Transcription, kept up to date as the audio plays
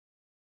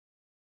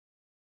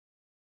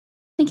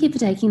Thank you for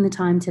taking the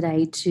time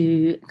today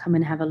to come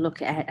and have a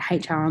look at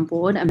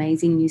HROnboard,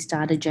 Amazing New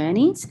Starter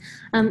Journeys.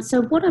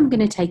 So what I'm going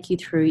to take you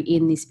through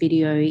in this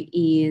video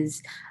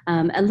is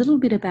a little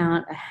bit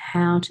about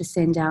how to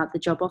send out the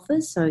job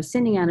offers. So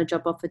sending out a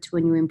job offer to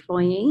a new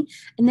employee,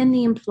 and then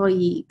the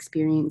employee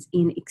experience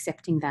in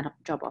accepting that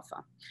job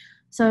offer.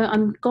 So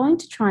I'm going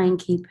to try and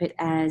keep it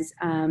as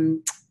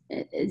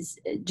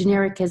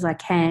generic as I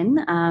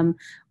can,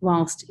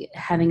 whilst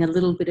having a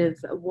little bit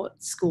of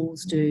what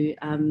schools do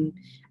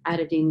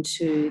added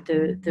into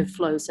the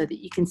flow so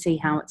that you can see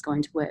how it's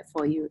going to work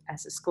for you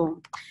as a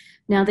school.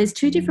 Now, there's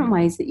two different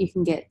ways that you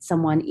can get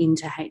someone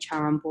into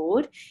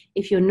HROnboard.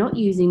 If you're not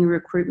using a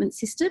recruitment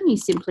system, you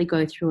simply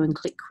go through and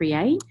click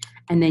create,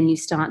 and then you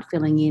start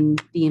filling in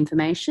the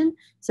information.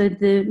 So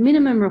the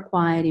minimum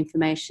required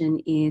information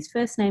is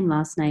first name,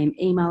 last name,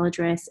 email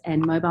address,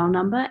 and mobile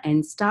number,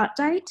 and start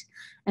date.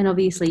 And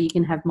obviously you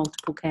can have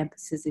multiple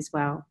campuses as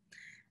well.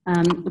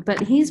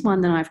 But here's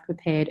one that I've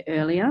prepared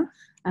earlier.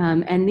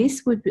 And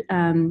this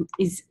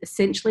is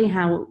essentially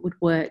how it would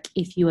work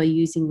if you are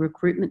using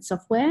recruitment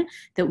software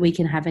that we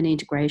can have an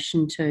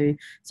integration to.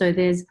 So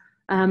there's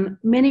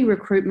many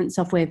recruitment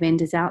software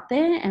vendors out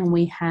there, and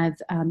we have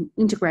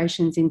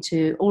integrations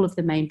into all of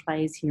the main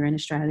players here in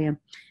Australia.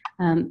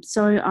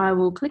 So I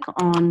will click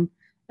on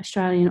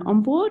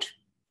HROnboard.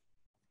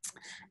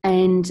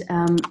 And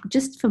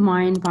just for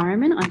my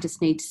environment, I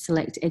just need to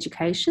select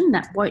education.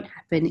 That won't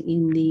happen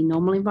in the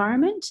normal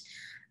environment.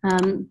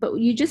 But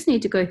you just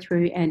need to go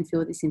through and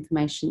fill this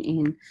information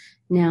in.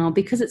 Now,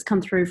 because it's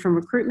come through from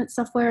recruitment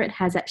software, it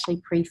has actually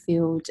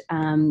pre-filled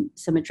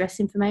some address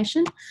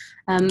information.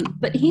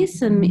 But here's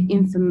some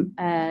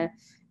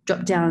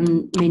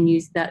drop-down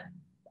menus that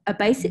are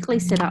basically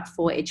set up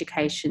for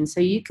education. So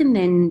you can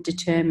then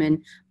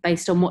determine,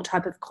 based on what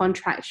type of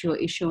contract you're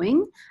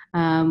issuing,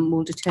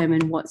 will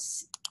determine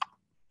what's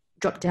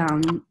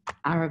drop-down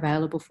are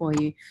available for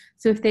you.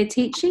 So if they're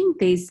teaching,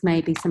 these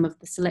may be some of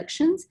the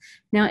selections.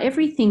 Now,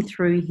 everything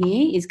through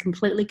here is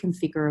completely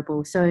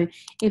configurable. So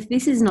if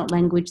this is not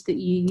language that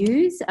you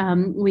use,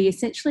 we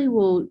essentially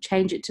will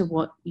change it to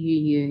what you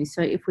use.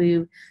 So if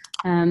we'll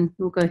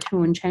go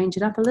through and change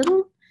it up a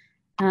little.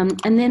 And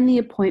then the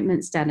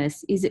appointment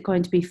status, is it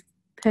going to be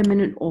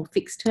permanent or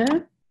fixed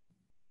term?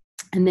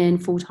 And then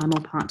full-time or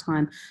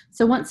part-time.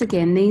 So once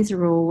again, these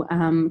are all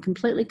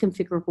completely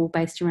configurable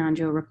based around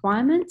your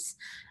requirements.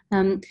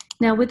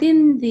 Now,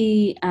 within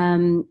the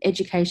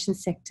education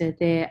sector,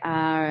 there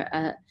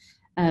are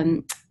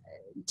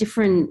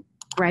different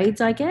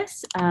grades, I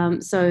guess.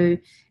 So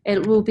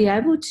it will be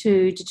able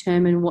to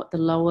determine what the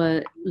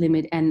lower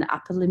limit and the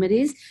upper limit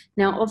is.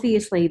 Now,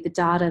 obviously, the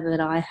data that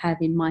I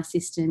have in my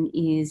system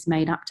is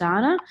made up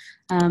data.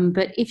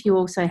 But if you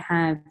also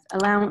have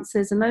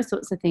allowances and those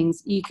sorts of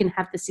things, you can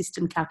have the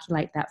system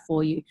calculate that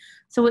for you.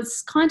 So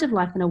it's kind of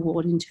like an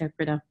award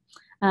interpreter.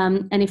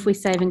 And if we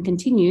save and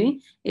continue,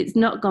 it's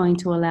not going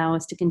to allow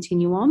us to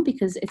continue on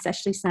because it's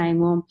actually saying,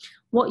 well,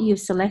 what you've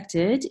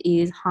selected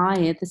is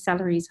higher, the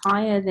salary is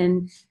higher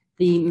than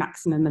the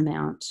maximum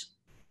amount.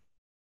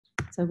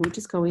 So we'll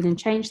just go in and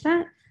change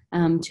that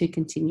to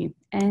continue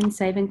and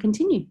save and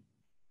continue.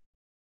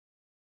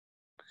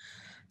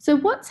 So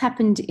what's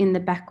happened in the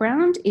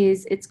background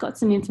is it's got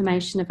some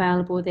information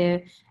available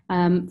there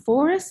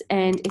for us,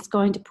 and it's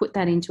going to put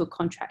that into a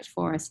contract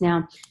for us.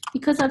 Now,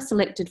 because I've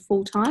selected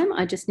full-time,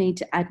 I just need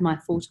to add my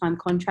full-time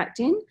contract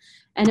in,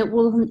 and it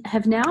will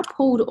have now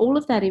pulled all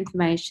of that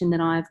information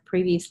that I've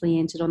previously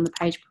entered on the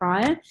page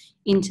prior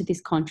into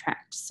this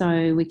contract.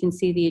 So we can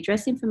see the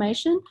address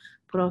information,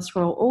 but I'll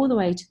scroll all the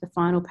way to the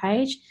final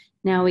page.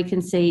 Now we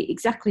can see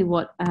exactly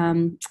what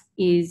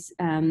is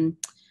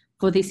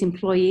for this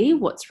employee,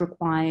 what's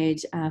required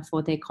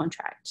for their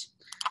contract.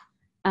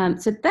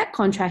 So that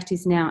contract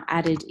is now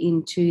added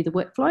into the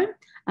workflow.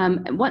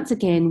 And once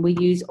again, we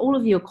use all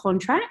of your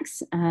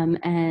contracts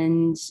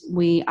and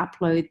we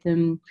upload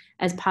them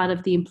as part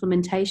of the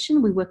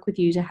implementation. We work with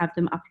you to have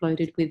them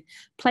uploaded with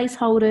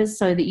placeholders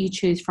so that you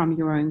choose from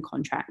your own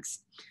contracts.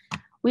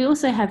 We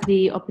also have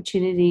the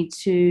opportunity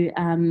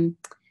to,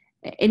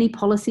 any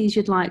policies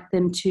you'd like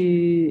them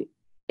to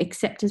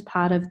accept as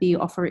part of the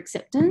offer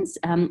acceptance.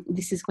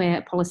 This is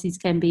where policies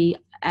can be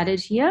added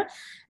here.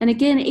 And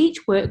again,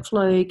 each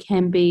workflow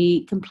can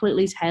be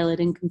completely tailored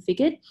and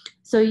configured.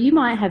 So you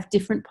might have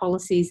different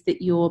policies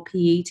that your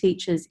PE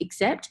teachers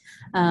accept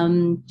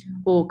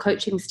or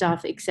coaching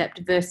staff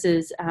accept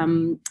versus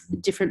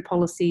different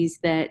policies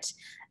that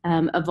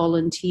a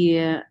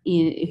volunteer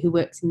who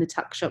works in the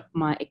tuck shop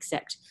might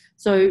accept.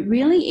 So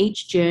really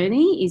each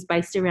journey is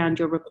based around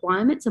your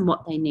requirements and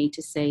what they need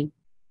to see.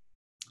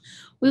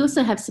 We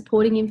also have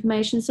supporting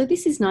information. So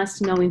this is nice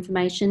to know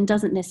information,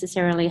 doesn't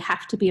necessarily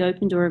have to be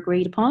opened or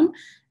agreed upon.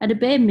 At a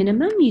bare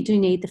minimum, you do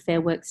need the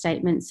Fair Work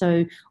Statement.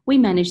 So we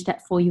manage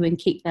that for you and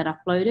keep that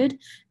uploaded.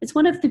 It's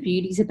one of the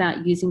beauties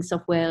about using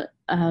software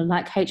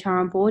like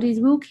HROnboard is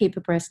we'll keep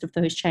abreast of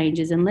those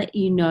changes and let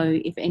you know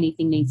if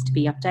anything needs to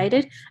be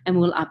updated, and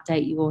we'll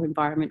update your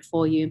environment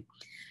for you.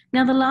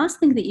 Now, the last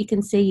thing that you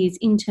can see is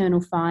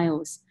internal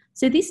files.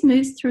 So this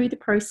moves through the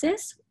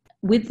process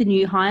with the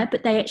new hire,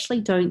 but they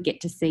actually don't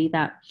get to see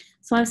that.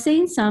 So I've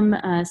seen some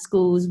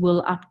schools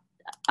will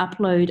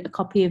upload a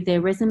copy of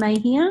their resume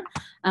here.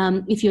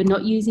 If you're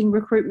not using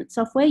recruitment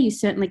software, you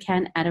certainly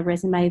can add a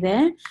resume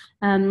there.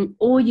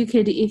 Or you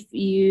could, if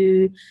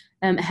you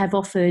have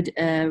offered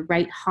a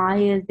rate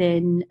higher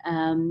than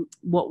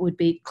what would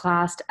be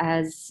classed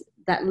as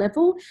that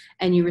level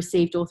and you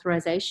received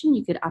authorization,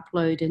 you could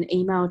upload an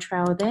email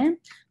trail there.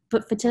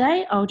 But for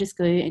today, I'll just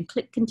go and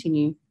click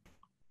continue.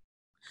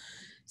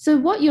 So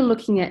what you're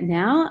looking at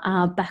now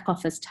are back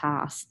office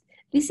tasks.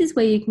 This is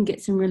where you can get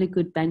some really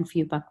good bang for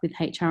your buck with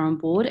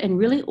HROnboard and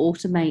really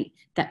automate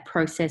that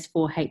process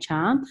for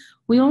HR.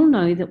 We all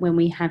know that when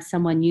we have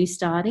someone new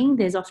starting,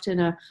 there's often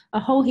a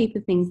whole heap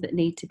of things that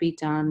need to be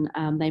done.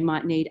 They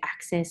might need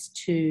access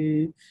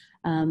to,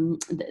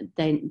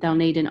 they'll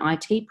need an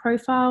IT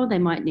profile, they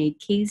might need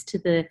keys to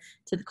the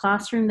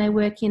classroom they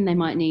work in, they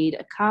might need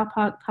a car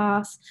park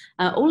pass,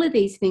 all of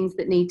these things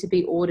that need to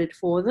be ordered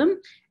for them.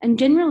 And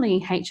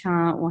generally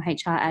HR or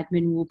HR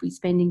admin will be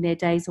spending their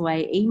days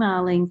away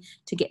emailing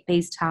to get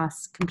these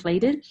tasks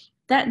completed.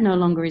 That no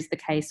longer is the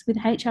case. With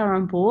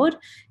HROnboard,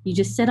 you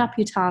just set up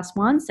your task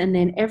once and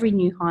then every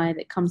new hire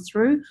that comes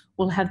through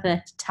will have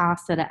the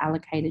tasks that are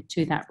allocated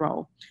to that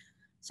role.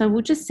 So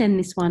we'll just send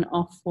this one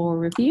off for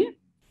review.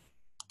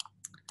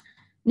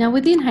 Now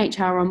within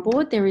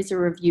HROnboard, there is a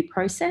review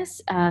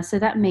process. So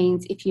that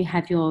means if you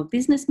have your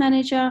business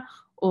manager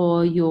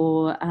or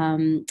your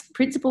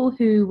principal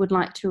who would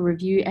like to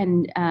review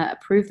and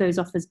approve those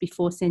offers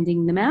before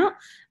sending them out,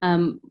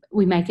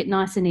 we make it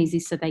nice and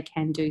easy so they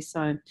can do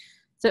so.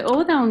 So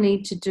all they'll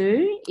need to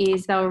do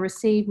is they'll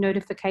receive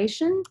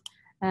notification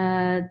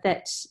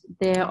that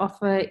their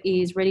offer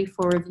is ready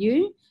for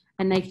review,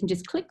 and they can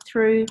just click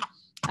through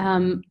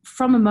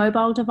from a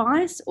mobile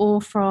device or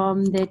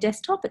from their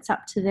desktop. It's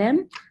up to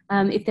them.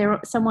 If they're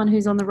someone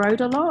who's on the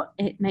road a lot,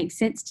 it makes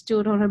sense to do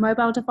it on a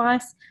mobile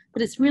device,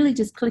 but it's really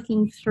just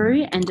clicking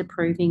through and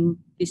approving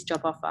this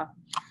job offer.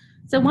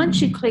 So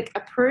once you click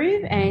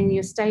approve and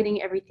you're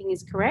stating everything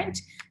is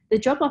correct, the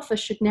job offer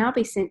should now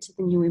be sent to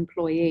the new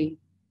employee.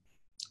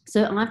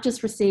 So I've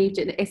just received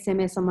an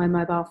SMS on my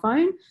mobile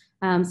phone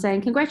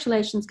saying,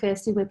 congratulations,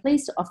 Kirsty, we're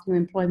pleased to offer you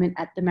employment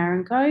at the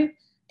Marenco.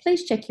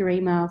 Please check your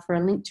email for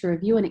a link to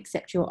review and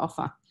accept your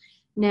offer.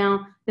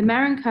 Now, the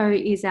Marenco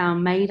is our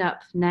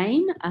made-up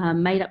name,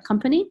 made-up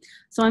company.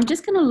 So I'm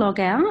just going to log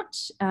out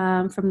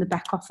from the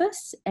back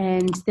office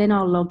and then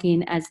I'll log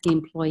in as the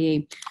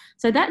employee.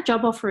 So that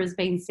job offer has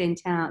been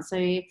sent out.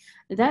 So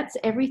that's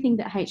everything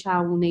that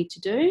HR will need to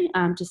do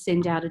to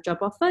send out a job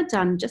offer,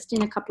 done just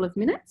in a couple of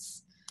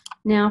minutes.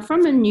 Now,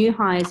 from a new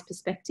hire's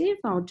perspective,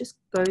 I'll just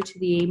go to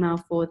the email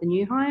for the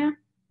new hire.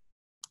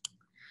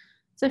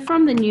 So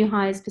from the new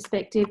hire's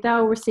perspective,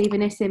 they'll receive an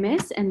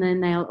SMS and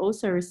then they'll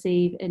also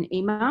receive an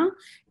email.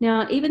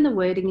 Now, even the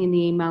wording in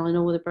the email and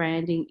all the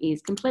branding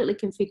is completely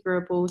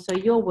configurable. So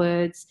your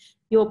words,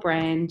 your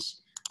brand.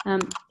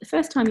 The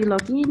first time you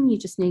log in, you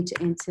just need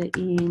to enter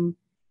in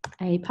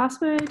a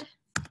password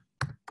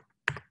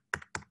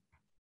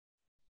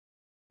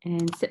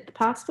and set the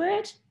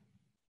password.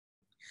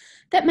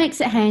 That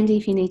makes it handy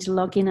if you need to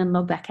log in and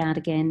log back out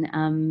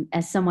again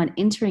as someone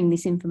entering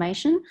this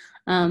information.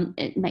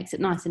 It makes it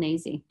nice and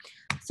easy.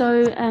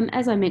 So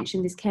as I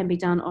mentioned, this can be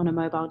done on a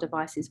mobile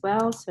device as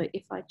well. So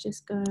if I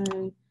just go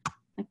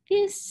like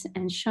this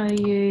and show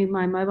you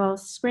my mobile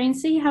screen,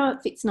 see how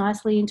it fits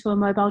nicely into a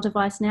mobile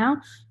device now.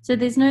 So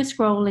there's no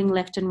scrolling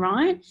left and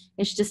right.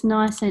 It's just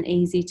nice and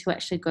easy to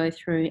actually go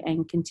through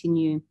and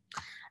continue.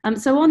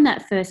 So on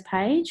that first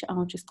page,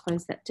 I'll just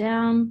close that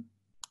down.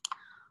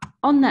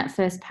 On that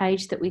first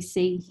page that we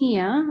see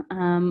here,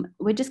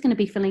 we're just going to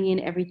be filling in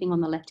everything on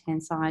the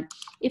left-hand side.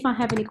 If I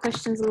have any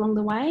questions along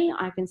the way,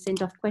 I can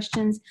send off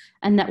questions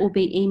and that will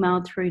be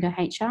emailed through to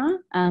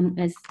HR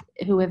as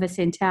whoever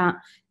sent out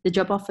the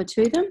job offer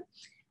to them.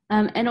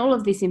 And all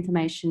of this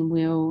information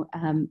will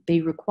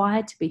be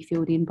required to be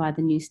filled in by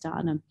the new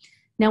starter.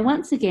 Now,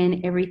 once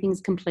again, everything's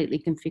completely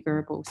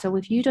configurable. So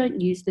if you don't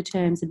use the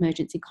terms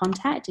emergency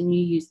contact and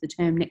you use the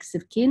term next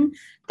of kin,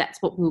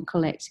 that's what we'll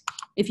collect.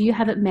 If you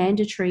have it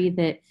mandatory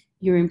that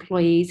your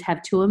employees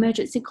have 2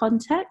 emergency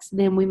contacts,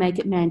 then we make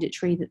it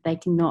mandatory that they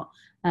cannot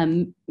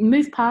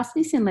move past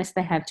this unless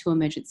they have 2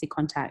 emergency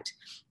contact.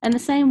 And the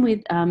same with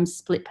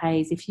split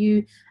pays. If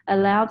you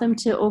allow them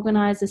to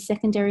organise a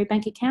secondary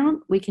bank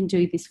account, we can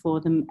do this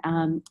for them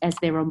as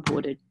they're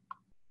onboarded.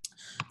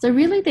 So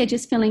really, they're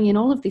just filling in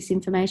all of this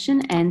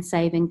information and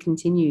save and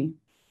continue.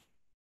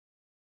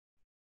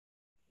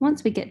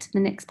 Once we get to the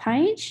next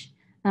page,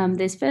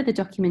 there's further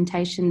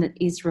documentation that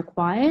is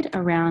required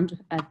around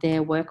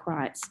their work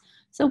rights.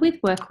 So with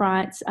work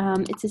rights,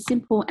 it's as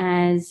simple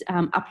as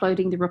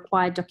uploading the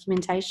required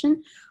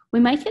documentation. We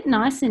make it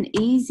nice and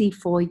easy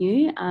for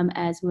you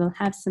as we'll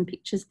have some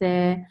pictures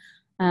there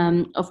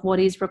of what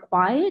is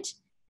required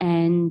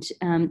and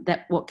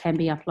that what can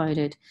be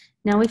uploaded.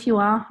 Now, if you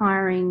are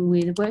hiring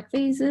with work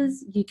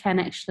visas, you can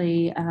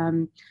actually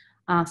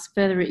ask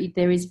further,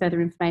 there is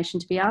further information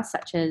to be asked,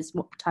 such as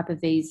what type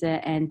of visa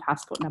and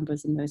passport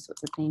numbers and those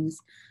sorts of things.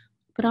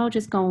 but I'll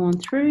just go on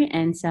through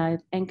and save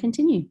and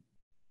continue.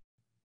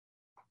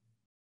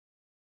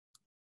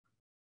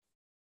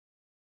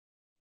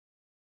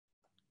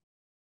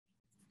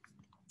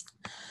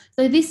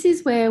 So this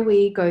is where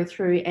we go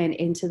through and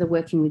enter the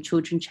working with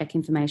children check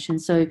information.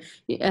 So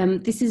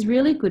this is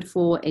really good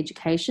for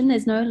education.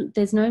 There's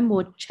no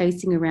more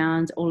chasing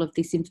around all of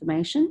this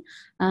information.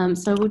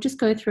 So we'll just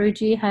go through,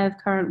 do you have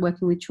current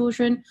working with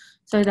children?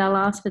 So they'll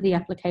ask for the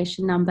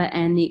application number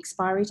and the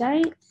expiry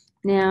date.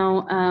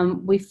 Now,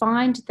 we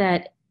find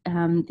that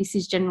this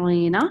is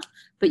generally enough,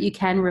 but you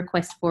can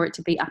request for it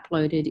to be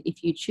uploaded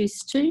if you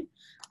choose to.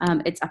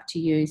 It's up to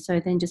you. So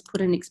then just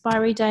put an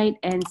expiry date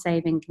and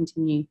save and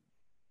continue.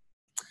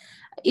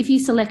 If you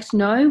select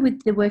no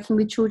with the working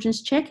with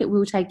children's check, it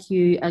will take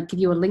you, give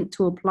you a link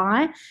to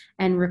apply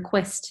and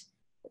request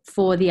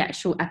for the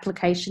actual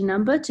application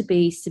number to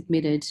be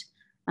submitted.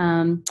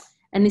 And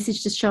this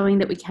is just showing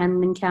that we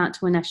can link out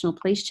to a national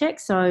police check.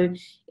 So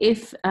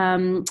if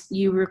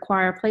you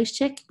require a police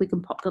check, we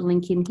can pop the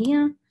link in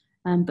here.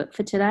 But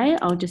for today,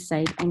 I'll just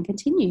save and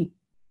continue.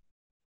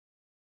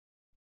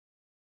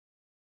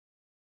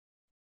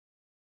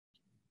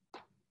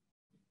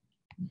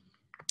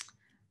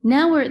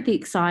 Now we're at the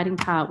exciting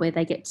part where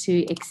they get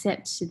to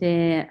accept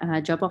their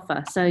job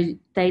offer. So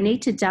they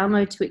need to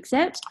download to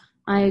accept.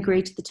 I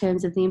agree to the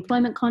terms of the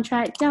employment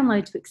contract,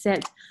 download to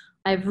accept.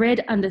 I've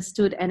read,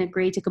 understood, and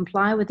agreed to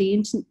comply with the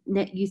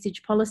internet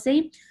usage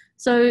policy.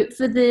 So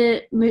for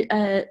the,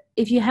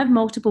 if you have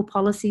multiple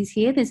policies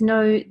here, there's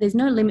no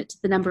limit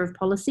to the number of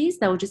policies.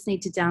 They'll just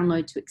need to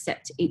download to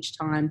accept each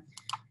time.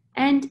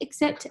 And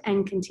accept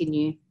and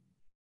continue.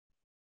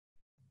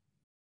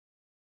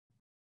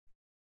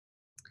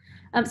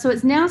 So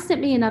it's now sent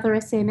me another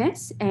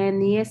SMS,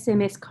 and the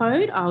SMS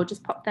code, I'll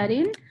just pop that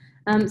in.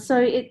 So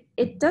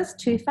it does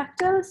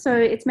two-factor, so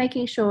it's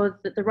making sure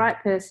that the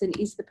right person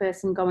is the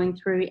person going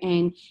through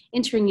and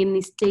entering in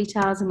these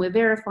details, and we're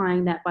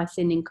verifying that by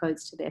sending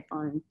codes to their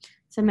phone.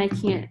 So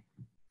making it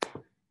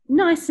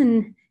nice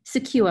and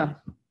secure.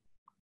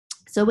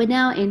 So we're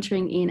now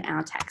entering in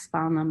our tax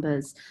file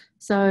numbers.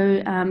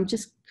 So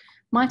just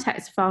my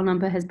tax file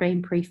number has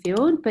been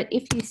pre-filled, but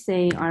if you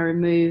see I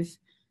remove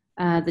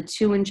the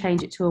 2 and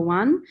change it to a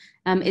 1,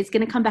 it's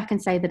going to come back and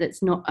say that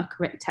it's not a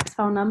correct tax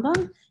file number.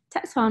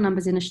 Tax file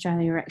numbers in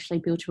Australia are actually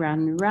built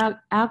around an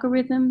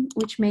algorithm,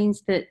 which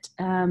means that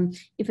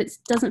if it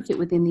doesn't fit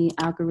within the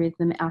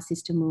algorithm, our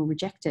system will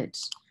reject it.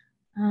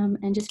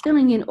 And just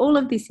filling in all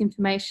of this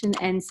information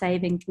and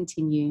save and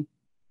continue.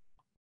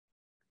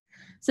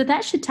 So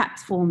that's your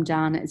tax form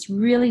done. It's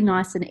really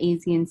nice and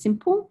easy and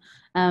simple.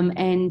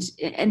 And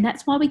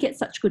that's why we get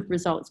such good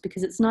results,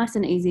 because it's nice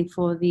and easy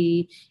for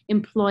the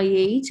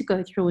employee to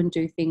go through and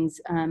do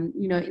things,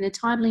 you know, in a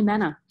timely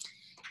manner.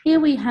 Here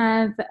we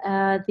have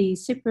the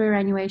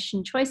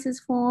superannuation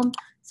choices form.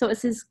 So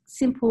it's as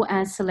simple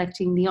as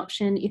selecting the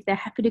option. If they're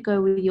happy to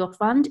go with your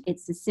fund,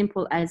 it's as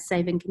simple as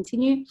save and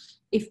continue.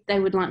 If they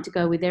would like to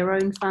go with their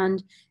own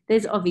fund,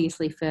 there's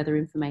obviously further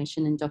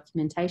information and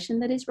documentation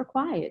that is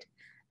required.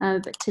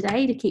 But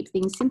today, to keep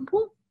things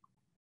simple,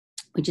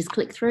 we just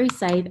click through,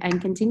 save and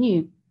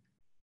continue.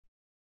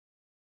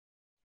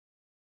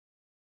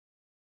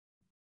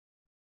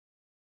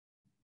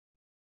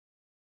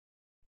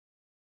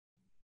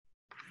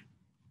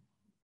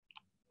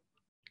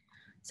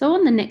 So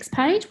on the next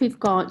page, we've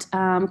got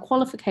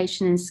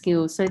qualification and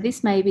skills. So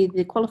this may be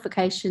the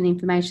qualification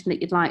information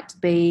that you'd like to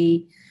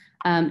be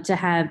to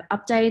have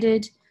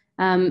updated.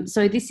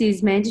 So this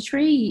is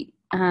mandatory.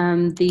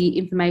 The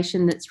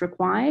information that's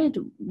required,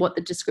 what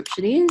the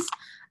description is.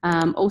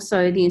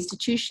 Also, the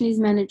institution is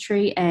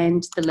mandatory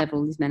and the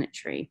level is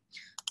mandatory.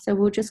 So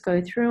we'll just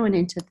go through and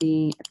enter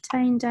the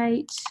obtain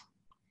date.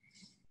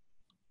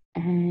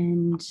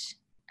 And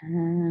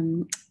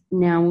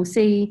now we'll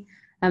see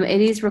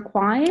it is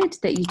required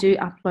that you do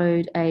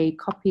upload a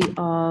copy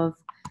of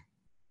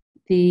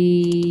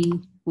the,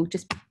 we'll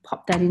just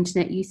pop that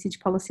internet usage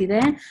policy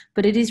there,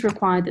 but it is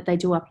required that they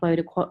do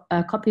upload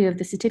a copy of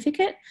the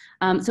certificate.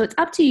 So it's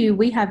up to you.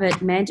 We have it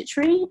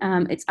mandatory.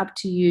 It's up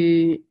to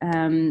you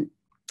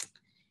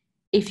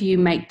if you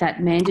make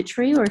that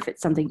mandatory or if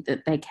it's something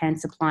that they can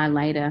supply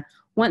later.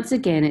 Once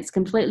again, it's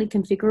completely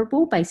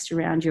configurable based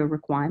around your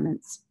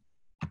requirements.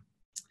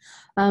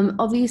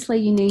 Obviously,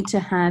 you need to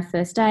have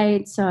first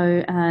aid.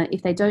 So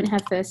if they don't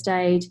have first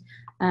aid,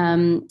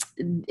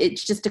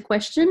 it's just a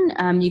question.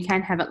 You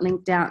can have it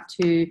linked out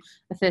to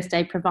a first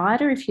aid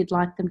provider if you'd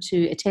like them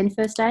to attend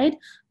first aid.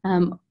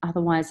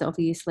 Otherwise,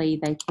 obviously,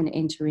 they can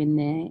enter in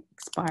their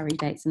expiry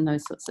dates and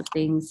those sorts of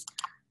things.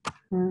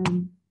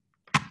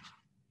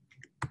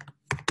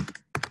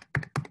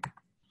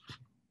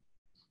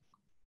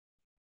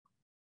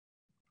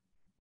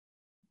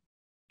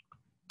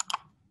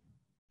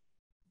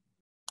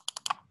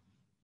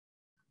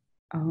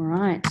 All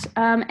right,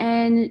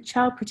 and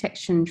child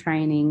protection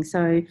training.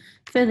 So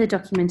further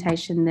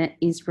documentation that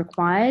is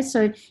required.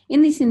 So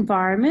in this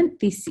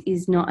environment, this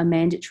is not a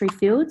mandatory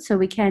field, so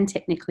we can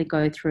technically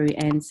go through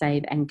and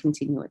save and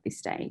continue at this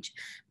stage.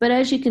 But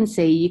as you can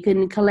see, you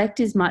can collect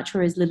as much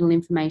or as little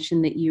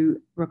information that you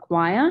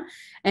require.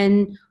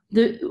 And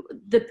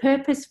the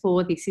purpose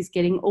for this is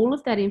getting all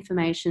of that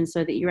information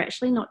so that you're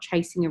actually not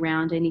chasing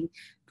around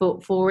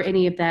for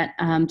any of that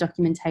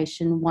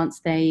documentation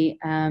once they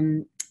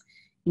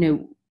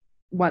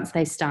once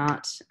they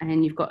start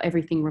and you've got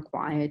everything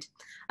required.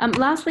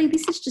 Lastly,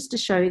 this is just to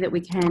show that we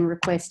can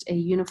request a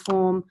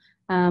uniform.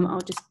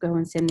 I'll just go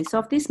and send this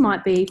off. This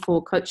might be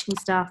for coaching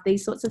staff,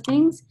 these sorts of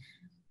things,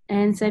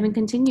 and save and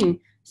continue.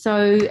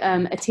 So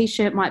a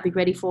t-shirt might be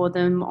ready for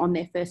them on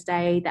their first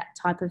day, that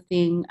type of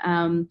thing.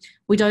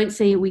 We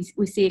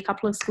see a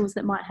couple of schools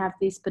that might have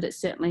this, but it's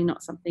certainly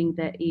not something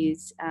that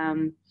is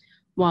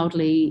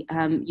widely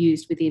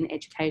used within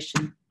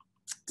education.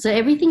 So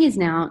everything is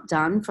now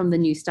done from the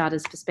new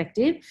starters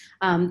perspective.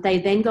 They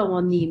then go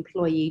on the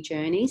employee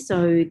journey.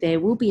 So there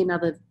will be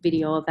another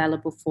video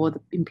available for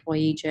the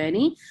employee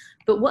journey.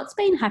 But what's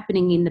been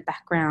happening in the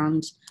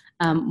background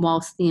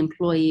whilst the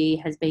employee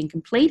has been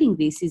completing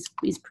this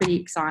is pretty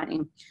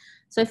exciting.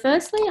 So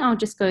firstly, I'll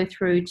just go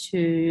through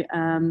to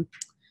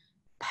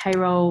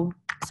HR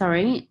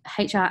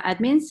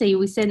admin. See,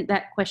 we sent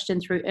that question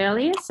through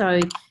earlier. So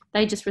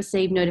they just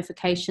received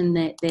notification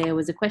that there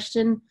was a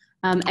question.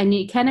 And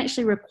you can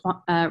actually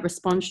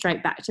respond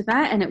straight back to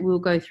that, and it will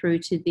go through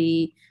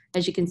to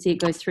as you can see,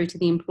 it goes through to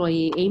the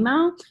employee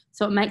email.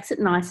 So it makes it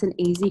nice and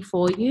easy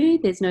for you.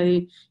 There's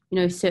no,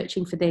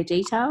 searching for their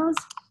details.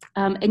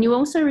 And you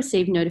also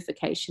receive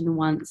notification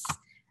once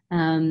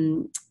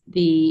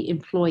the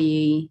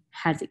employee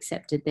has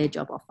accepted their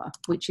job offer,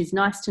 which is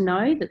nice to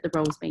know that the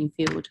role's been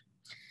filled.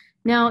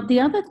 Now, the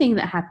other thing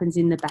that happens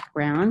in the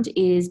background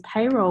is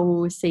payroll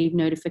will receive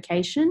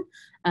notification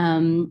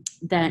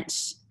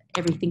that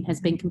everything has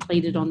been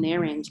completed on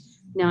their end.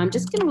 Now, I'm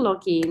just going to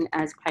log in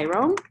as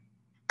payroll.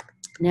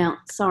 Now,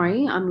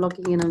 sorry, I'm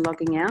logging in and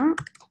logging out.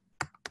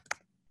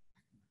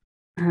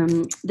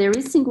 There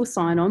is single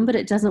sign-on, but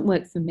it doesn't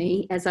work for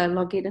me as I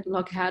log in and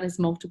log out as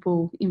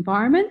multiple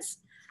environments.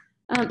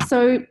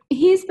 So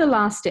here's the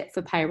last step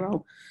for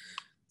payroll.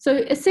 So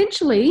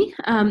essentially,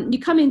 you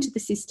come into the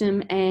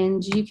system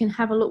and you can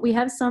have a look. We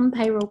have some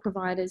payroll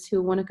providers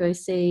who want to go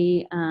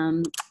see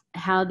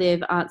how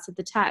they've answered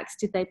the tax.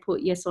 Did they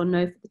put yes or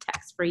no for the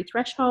tax-free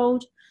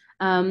threshold?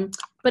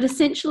 But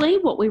essentially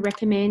what we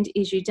recommend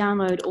is you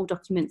download all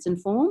documents and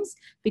forms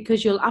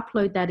because you'll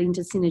upload that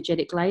into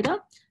Synergetic later,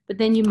 but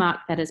then you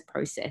mark that as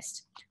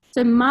processed.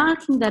 So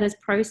marking that as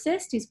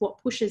processed is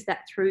what pushes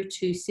that through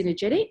to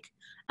Synergetic,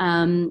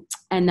 and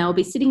they'll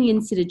be sitting in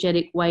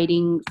Synergetic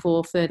waiting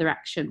for further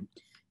action.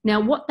 Now,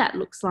 what that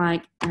looks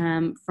like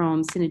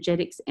from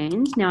Synergetic's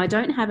end, now I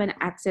don't have an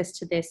access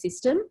to their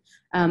system,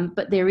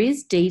 but there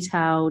is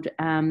detailed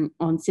on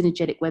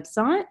Synergetic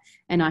website,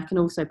 and I can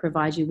also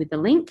provide you with the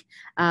link.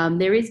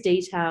 There is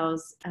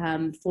details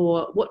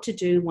for what to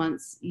do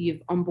once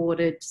you've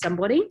onboarded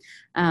somebody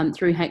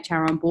through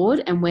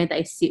HROnboard and where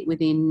they sit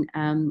within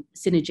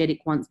Synergetic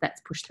once that's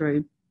pushed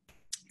through.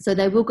 So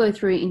they will go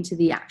through into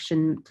the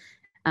action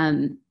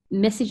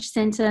message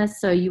center,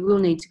 so you will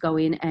need to go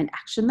in and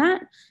action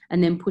that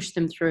and then push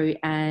them through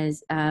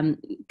as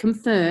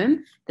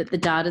confirm that the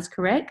data is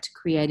correct,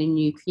 create a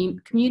new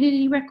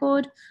community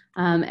record,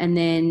 and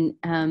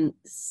then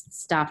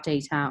staff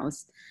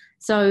details.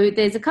 So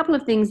there's a couple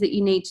of things that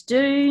you need to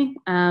do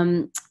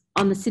on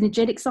the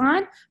Synergetic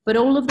side, but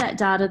all of that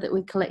data that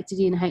we collected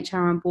in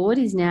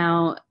HROnboard is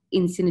now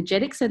in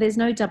Synergetic, so there's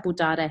no double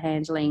data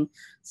handling.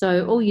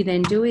 So all you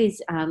then do is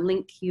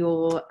link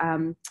your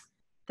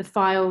the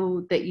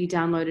file that you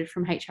downloaded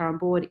from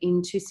HROnboard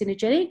into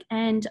Synergetic,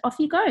 and off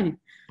you go.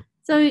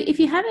 So if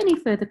you have any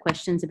further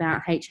questions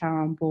about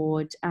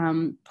HROnboard,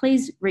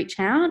 please reach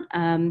out.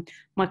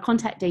 My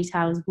contact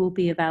details will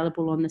be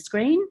available on the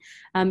screen.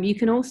 You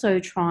can also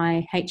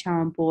try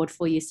HROnboard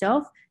for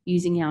yourself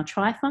using our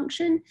try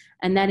function,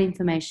 and that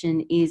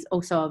information is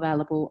also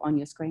available on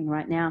your screen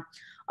right now.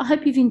 I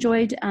hope you've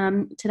enjoyed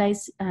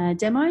today's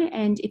demo,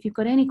 and if you've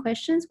got any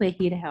questions, we're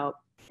here to help.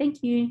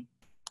 Thank you.